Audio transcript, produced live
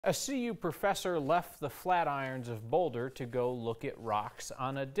A CU professor left the Flatirons of Boulder to go look at rocks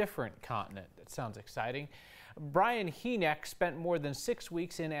on a different continent. That sounds exciting. Brian Hynek spent more than 6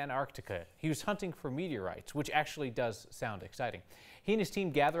 weeks in Antarctica. He was hunting for meteorites, which actually does sound exciting. He and his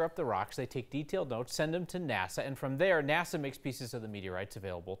team gather up the rocks, they take detailed notes, send them to NASA, and from there, NASA makes pieces of the meteorites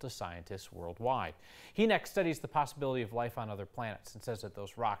available to scientists worldwide. Hynek studies the possibility of life on other planets and says that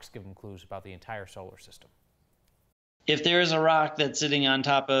those rocks give him clues about the entire solar system. If there is a rock that's sitting on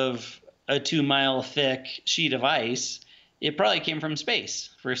top of a 2-mile thick sheet of ice, it probably came from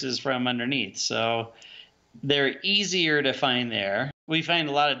space versus from underneath. So they're easier to find there. We find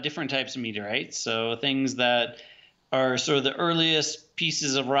a lot of different types of meteorites. So things that are sort of the earliest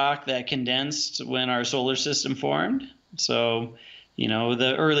pieces of rock that condensed when our solar system formed. So,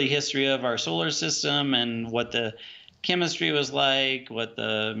 the early history of our solar system and what the chemistry was like, what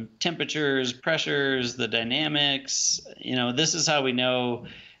the temperatures, pressures, the dynamics, this is how we know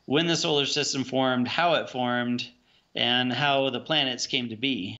when the solar system formed, how it formed, and how the planets came to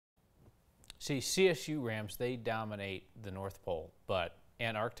be. See, CSU Rams, they dominate the North Pole, but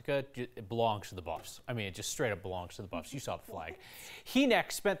Antarctica, it belongs to the Buffs. I mean, it just straight up belongs to the Buffs. You saw the flag.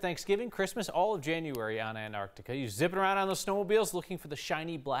 Hynek spent Thanksgiving, Christmas, all of January on Antarctica. He was zipping around on those snowmobiles looking for the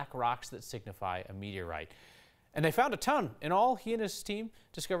shiny black rocks that signify a meteorite. And they found a ton. In all, he and his team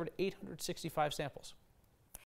discovered 865 samples.